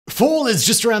Fall is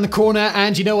just around the corner,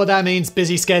 and you know what that means.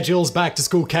 Busy schedules, back to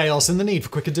school chaos, and the need for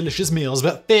quick and delicious meals.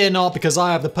 But fear not, because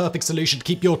I have the perfect solution to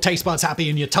keep your taste buds happy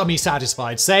and your tummy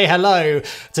satisfied. Say hello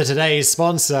to today's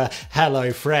sponsor,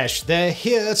 HelloFresh. They're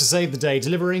here to save the day,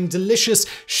 delivering delicious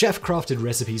chef-crafted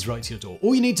recipes right to your door.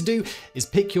 All you need to do is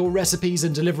pick your recipes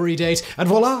and delivery date, and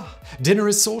voila, dinner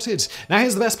is sorted. Now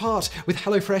here's the best part. With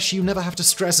HelloFresh, you never have to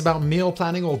stress about meal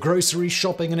planning or grocery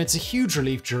shopping, and it's a huge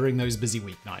relief during those busy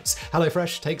weeknights.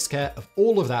 HelloFresh takes care of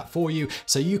all of that for you,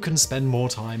 so you can spend more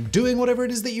time doing whatever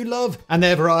it is that you love. And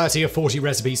their variety of 40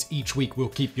 recipes each week will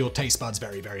keep your taste buds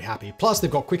very, very happy. Plus, they've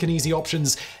got quick and easy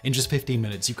options. In just 15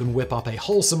 minutes, you can whip up a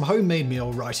wholesome homemade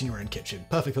meal right in your own kitchen.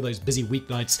 Perfect for those busy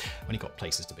weeknights when you've got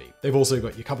places to be. They've also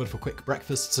got you covered for quick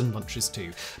breakfasts and lunches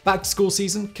too. Back to school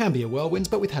season can be a whirlwind,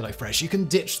 but with HelloFresh, you can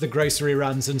ditch the grocery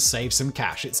runs and save some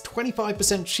cash. It's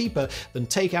 25% cheaper than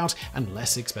takeout and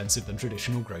less expensive than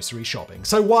traditional grocery shopping.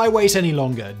 So why wait any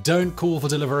longer? Don't call for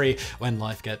delivery when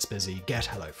life gets busy. Get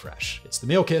HelloFresh. It's the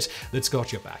meal kit that's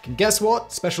got your back. And guess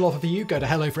what? Special offer for you. Go to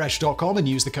HelloFresh.com and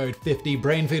use the code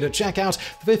 50BrainFood at checkout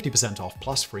for 50% off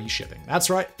plus free shipping. That's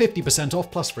right, 50%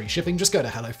 off plus free shipping. Just go to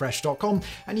HelloFresh.com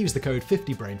and use the code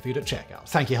 50BrainFood at checkout.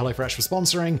 Thank you, HelloFresh, for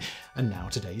sponsoring. And now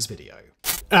today's video.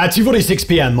 At 2:46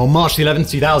 p.m. on March 11,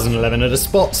 2011, at a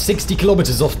spot 60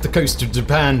 kilometers off the coast of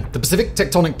Japan, the Pacific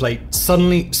tectonic plate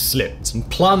suddenly slipped and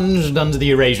plunged under the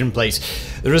Eurasian plate.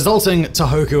 The resulting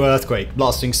Tohoku earthquake,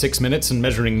 lasting 6 minutes and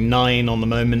measuring 9 on the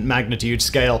moment magnitude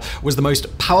scale, was the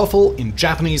most powerful in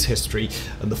Japanese history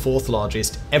and the fourth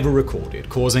largest ever recorded,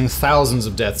 causing thousands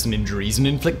of deaths and injuries and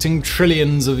inflicting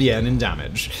trillions of yen in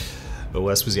damage. But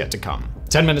worse was yet to come.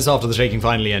 10 minutes after the shaking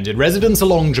finally ended, residents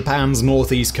along Japan's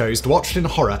northeast coast watched in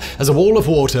horror as a wall of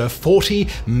water 40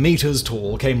 meters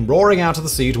tall came roaring out of the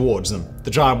sea towards them.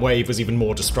 The giant wave was even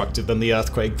more destructive than the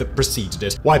earthquake that preceded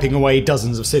it, wiping away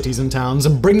dozens of cities and towns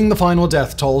and bringing the final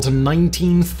death toll to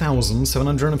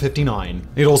 19,759.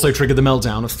 It also triggered the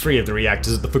meltdown of 3 of the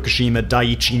reactors at the Fukushima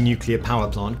Daiichi nuclear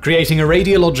power plant, creating a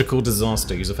radiological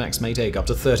disaster whose effects may take up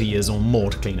to 30 years or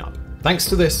more to clean up. Thanks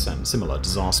to this and similar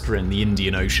disaster in the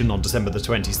Indian Ocean on December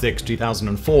 26,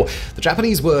 2004, the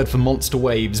Japanese word for monster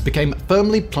waves became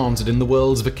firmly planted in the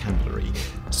world's vocabulary: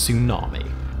 tsunami.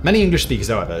 Many English speakers,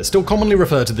 however, still commonly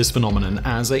refer to this phenomenon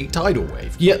as a tidal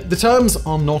wave. Yet the terms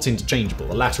are not interchangeable,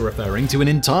 the latter referring to an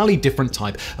entirely different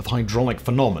type of hydraulic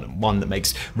phenomenon, one that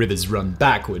makes rivers run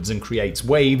backwards and creates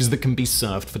waves that can be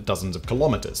surfed for dozens of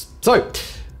kilometers. So,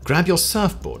 grab your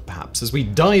surfboard, perhaps, as we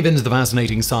dive into the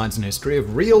fascinating science and history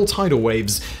of real tidal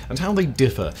waves and how they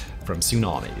differ from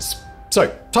tsunamis. So,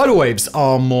 tidal waves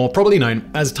are more probably known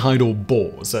as tidal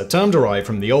bores, a term derived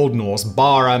from the Old Norse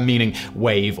bara, meaning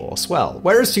wave or swell.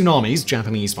 Whereas tsunamis,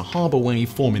 Japanese for harbor wave,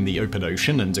 form in the open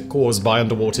ocean and are caused by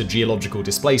underwater geological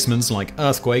displacements like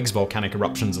earthquakes, volcanic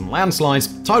eruptions, and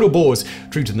landslides, tidal bores,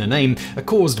 true to their name, are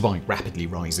caused by rapidly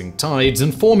rising tides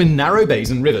and form in narrow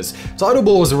bays and rivers. Tidal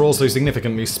bores are also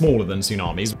significantly smaller than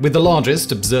tsunamis, with the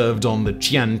largest observed on the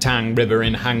Qiantang River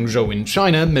in Hangzhou in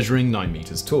China, measuring 9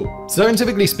 meters tall.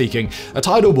 Scientifically speaking, a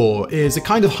tidal bore is a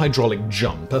kind of hydraulic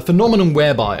jump, a phenomenon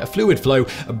whereby a fluid flow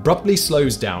abruptly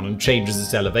slows down and changes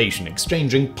its elevation,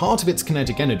 exchanging part of its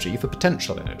kinetic energy for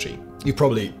potential energy. You've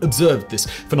probably observed this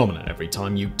phenomenon every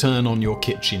time you turn on your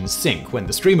kitchen sink. When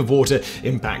the stream of water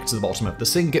impacts the bottom of the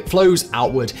sink, it flows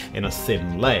outward in a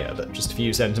thin layer, but just a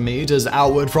few centimeters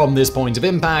outward from this point of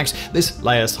impact, this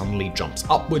layer suddenly jumps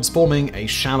upwards, forming a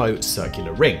shallow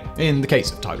circular ring. In the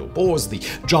case of tidal bores, the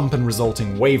jump and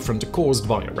resulting wavefront are caused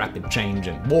by a rapid change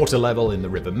in water level in the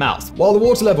river mouth. While the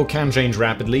water level can change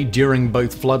rapidly during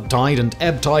both flood tide and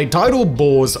ebb tide, tidal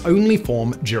bores only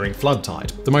form during flood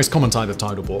tide. The most common type of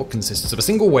tidal bore consists of a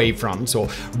single wavefront or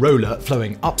roller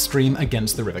flowing upstream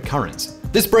against the river currents.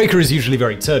 This breaker is usually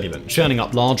very turbulent, churning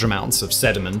up large amounts of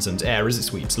sediment and air as it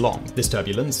sweeps along. This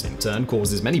turbulence, in turn,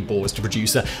 causes many bores to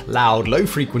produce a loud,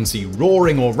 low-frequency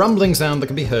roaring or rumbling sound that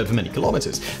can be heard for many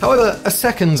kilometers. However, a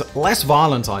second, less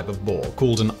violent type of bore,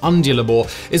 called an undular bore,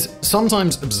 is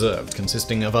sometimes observed,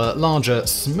 consisting of a larger,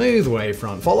 smooth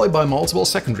wavefront followed by multiple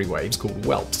secondary waves called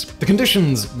whelps. The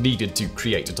conditions needed to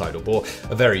create a tidal bore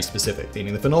are very specific,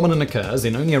 meaning the phenomenon occurs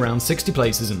in only around 60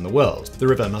 places in the world. The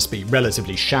river must be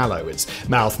relatively shallow, its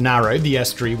mouth narrow, the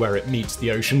estuary where it meets the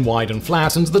ocean wide and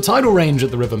flat, and the tidal range at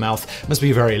the river mouth must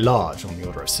be very large, on the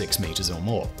order of 6 meters or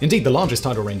more. Indeed, the largest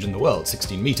tidal range in the world,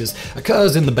 16 meters,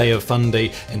 occurs in the Bay of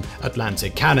Fundy in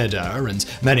Atlantic Canada, and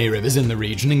many rivers in the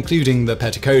region, including the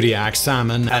Petitcodiac,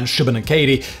 Salmon, and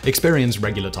Shubenacadie, experience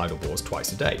regular tidal bores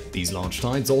twice a day. These large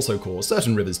tides also cause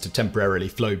certain rivers to temporarily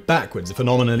flow backwards, a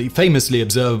phenomenon famously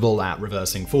observable at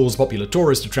Reversing Falls, popular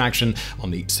tourist attraction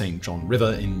on the St. John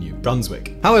River in New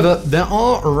Brunswick. However, there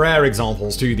are rare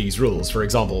examples to these rules. For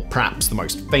example, perhaps the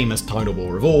most famous tidal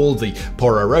bore of all, the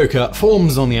Pororoca,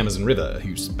 forms on the Amazon River,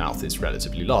 whose mouth is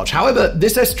relatively large. However,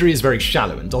 this estuary is very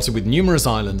shallow and dotted with numerous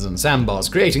islands and sandbars,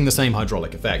 creating the same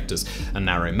hydraulic effect as a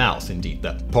narrow mouth. Indeed,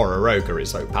 the Pororoca is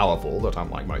so powerful that,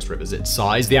 unlike most rivers its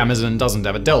size, the Amazon doesn't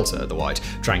have a delta, the wide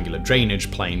triangular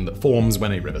drainage plain that forms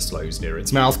when a river slows near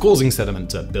its mouth, causing sediment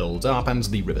to build up and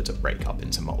the river to break up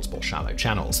into multiple shallow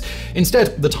channels.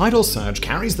 Instead, the tidal surge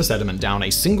carries the sediment down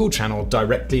a single channel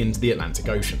directly into the Atlantic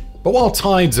Ocean. But while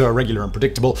tides are regular and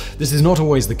predictable, this is not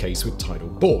always the case with tidal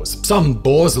bores. Some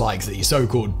bores, like the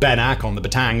so-called Benak on the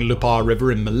Batang Lupar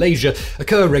River in Malaysia,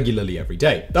 occur regularly every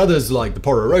day. Others, like the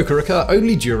Pororoca, occur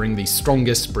only during the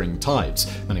strongest spring tides.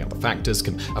 Many other factors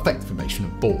can affect the formation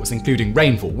of bores, including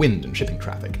rainfall, wind, and shipping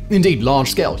traffic. Indeed,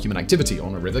 large-scale human activity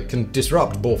on a river can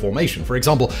disrupt bore formation. For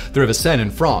example, the River Seine in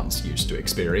France used to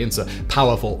experience a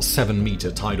powerful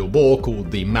 7-meter tidal bore called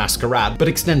the Mascarade, but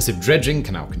extensive dredging,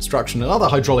 canal construction, and other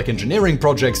hydraulic engineering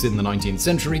projects in the 19th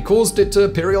century caused it to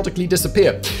periodically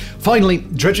disappear. Finally,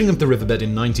 dredging of the riverbed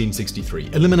in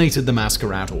 1963 eliminated the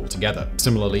Mascarade altogether.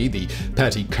 Similarly, the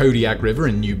Petit Kodiak River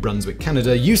in New Brunswick,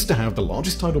 Canada, used to have the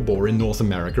largest tidal bore in North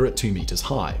America at 2 meters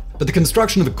high. But the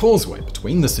construction of a causeway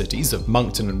between the cities of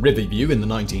Moncton and Riverview in the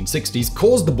 1960s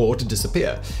caused the bore to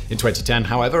disappear. In 2010,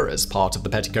 however, as part of the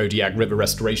Petit Kodiak River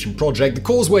Restoration Project, the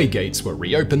causeway gates were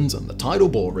reopened and the tidal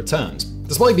bore returned.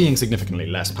 Despite being significantly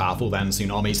less powerful than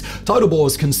tsunamis, tidal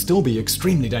bores can still be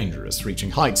extremely dangerous, reaching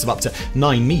heights of up to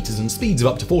 9 meters and speeds of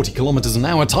up to 40 kilometers an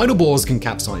hour. Tidal bores can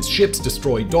capsize ships,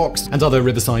 destroy docks and other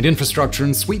riverside infrastructure,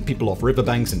 and sweep people off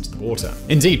riverbanks into the water.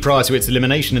 Indeed, prior to its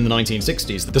elimination in the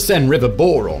 1960s, the Seine River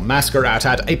bore, or Mascarade,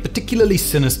 had a particularly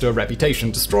sinister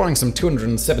reputation, destroying some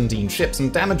 217 ships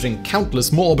and damaging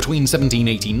countless more between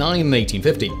 1789 and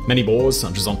 1850. Many bores,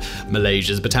 such as on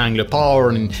Malaysia's Batang Lupar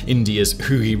and in India's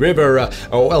Hui River,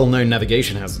 are well-known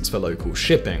navigation hazards for local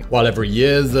shipping, while every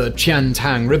year the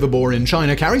Qiantang River bore in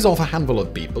China carries off a handful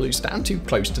of people who stand too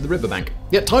close to the riverbank.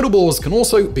 Yet tidal bores can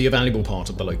also be a valuable part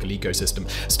of the local ecosystem,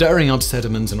 stirring up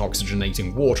sediment and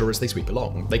oxygenating water as they sweep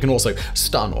along. They can also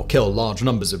stun or kill large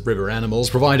numbers of river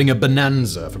animals, providing a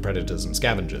bonanza for predators and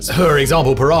scavengers. For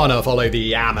example, piranha follow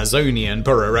the Amazonian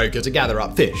Pororoca to gather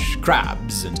up fish,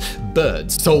 crabs, and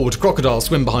birds. Salt crocodiles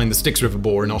swim behind the Styx River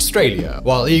bore in Australia,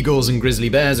 while eagles and grizzly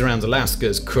bears around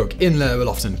Alaska's Cook Inlet will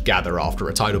often gather after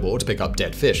a tidal bore to pick up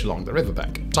dead fish along the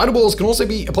riverbank. Tidal bores can also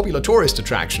be a popular tourist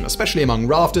attraction, especially among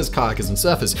rafters, kayakers, and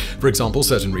surfers. For example,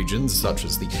 certain regions, such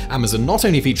as the Amazon, not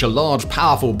only feature large,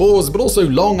 powerful bores, but also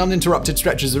long, uninterrupted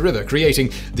stretches of river,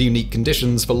 creating the unique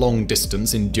conditions for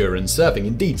long-distance endurance surfing.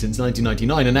 Indeed, since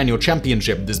 1999, an annual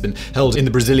championship has been held in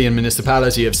the Brazilian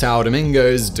municipality of São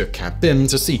Domingos de Capim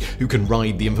to see who can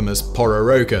ride the infamous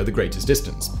Pororoca the greatest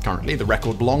distance. Currently, the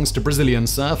record belongs to Brazilian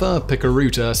surfer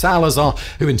Picaruta Salazar,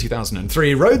 who in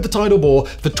 2003 rode the tidal bore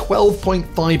for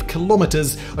 12.5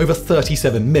 kilometers over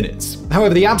 37 minutes.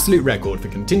 However, the absolute record for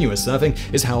continuous surfing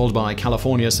is held by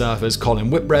California surfers Colin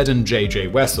Whitbread and J.J.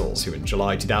 Wessels, who in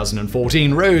July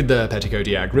 2014 rode the Petit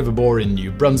Kodiak River bore in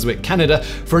New Brunswick, Canada,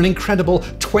 for an incredible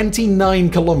 29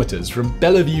 kilometers from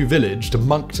Bellevue Village to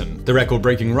Moncton. The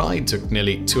record-breaking ride took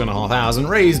nearly 2.5 hours and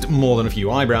raised more than a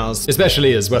few eyebrows,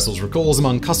 especially as Wessels recalls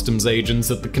among customs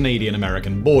agents at the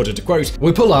Canadian-American border to quote,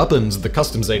 "We pull up and the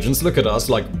customs agents look at us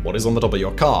like, what is on the top of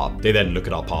your car? They then look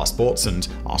at our passports and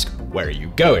ask, where are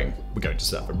you going? We're going to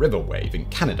surf a river wave in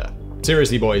Canada."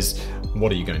 Seriously, boys,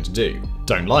 what are you going to do?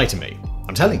 Don't lie to me.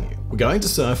 I'm telling you, we're going to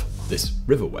surf this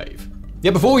river wave.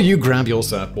 Yet before you grab your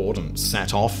surfboard and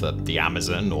set off at the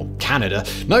Amazon or Canada,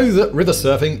 know that river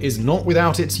surfing is not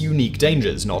without its unique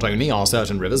dangers. Not only are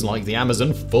certain rivers like the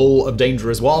Amazon full of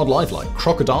dangerous wildlife like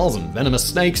crocodiles and venomous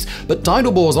snakes, but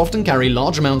tidal bores often carry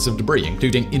large amounts of debris,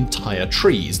 including entire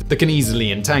trees, that can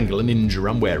easily entangle and injure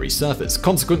unwary surfers.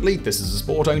 Consequently, this is a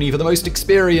sport only for the most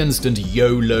experienced and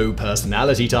YOLO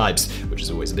personality types, which is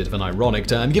always a bit of an ironic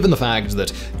term, given the fact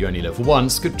that you only live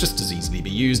once could just as easily be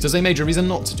used as a major reason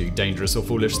not to do dangerous or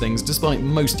foolish things, despite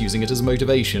most using it as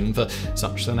motivation for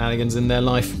such shenanigans in their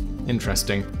life.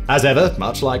 Interesting. As ever,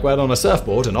 much like when on a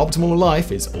surfboard, an optimal life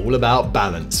is all about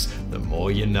balance. The more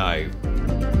you know.